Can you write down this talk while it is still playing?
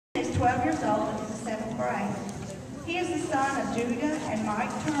12 years old and in the 7th grade. He is the son of Judah and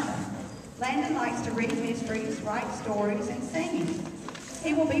Mike Turner. Landon likes to read mysteries, write stories, and singing.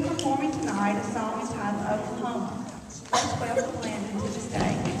 He will be performing tonight a song entitled Oklahoma. Let's welcome Landon to the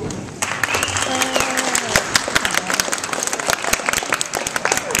stage.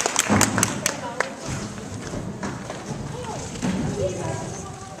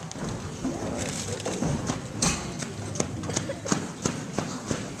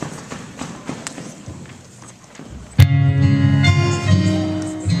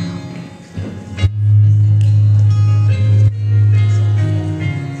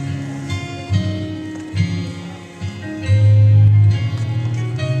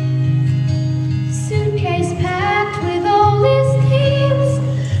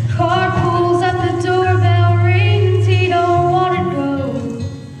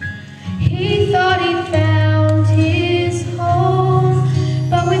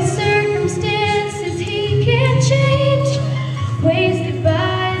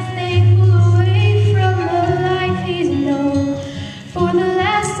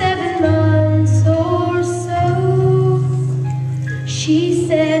 She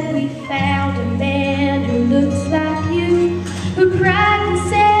said, we found a man who looks like you, who cried and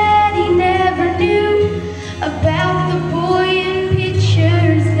said he never knew about the boy in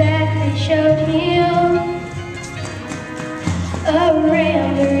pictures that they showed him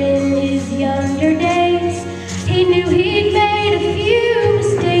around her in his younger days. He knew he'd made a few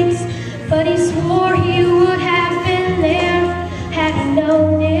mistakes, but he swore he would have been there had he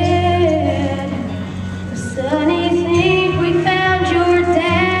known it. Sonny, think we found your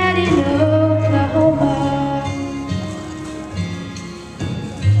dad in Oklahoma.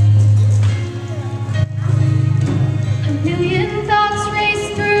 A million thoughts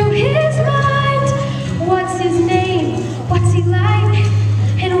raced through his mind. What's his name? What's he like?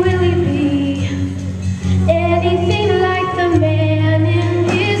 And will he be anything like the man in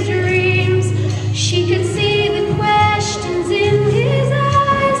his dreams? She could see the questions in his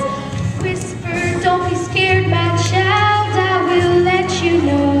eyes. Whispered, don't be scared, my child, I will let you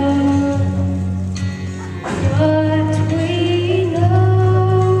know what we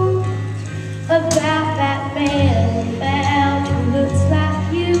know about that man we found who looks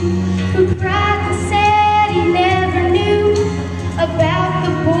like you, who cried and said he never knew about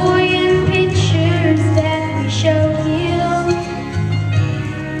the boy in pictures that we showed him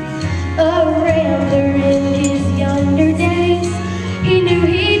around her in his younger days. He knew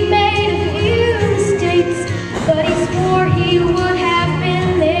he'd made a few mistakes, but he swore he would have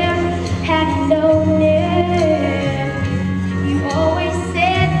been there had he known it. You always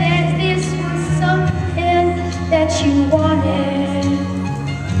said that this was something that you wanted.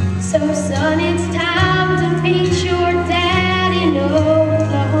 So son, it's time to meet your dad in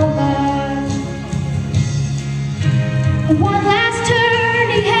Oklahoma. One last turn,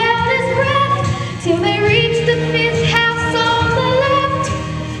 he held his breath till they reached the 5th house on the left,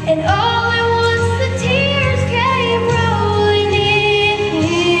 and all at once the tears came rolling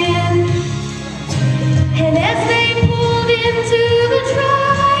in. And as they pulled into the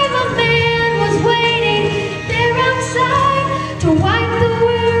drive, a man was waiting there outside to wipe the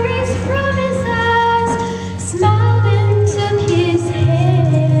worries from his eyes, smiled and took his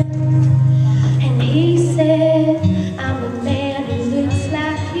hand, and he said, I'm a man who looks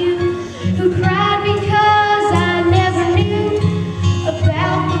like you, who cried because I never knew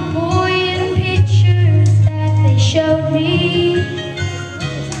about the boy in pictures that they showed me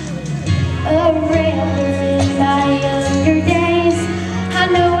around her in my younger days. I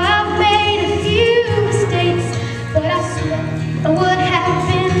know I've made a few mistakes, but I swear I would have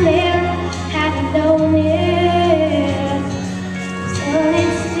been there had I known it. Son,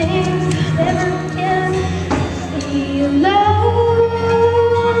 it seems never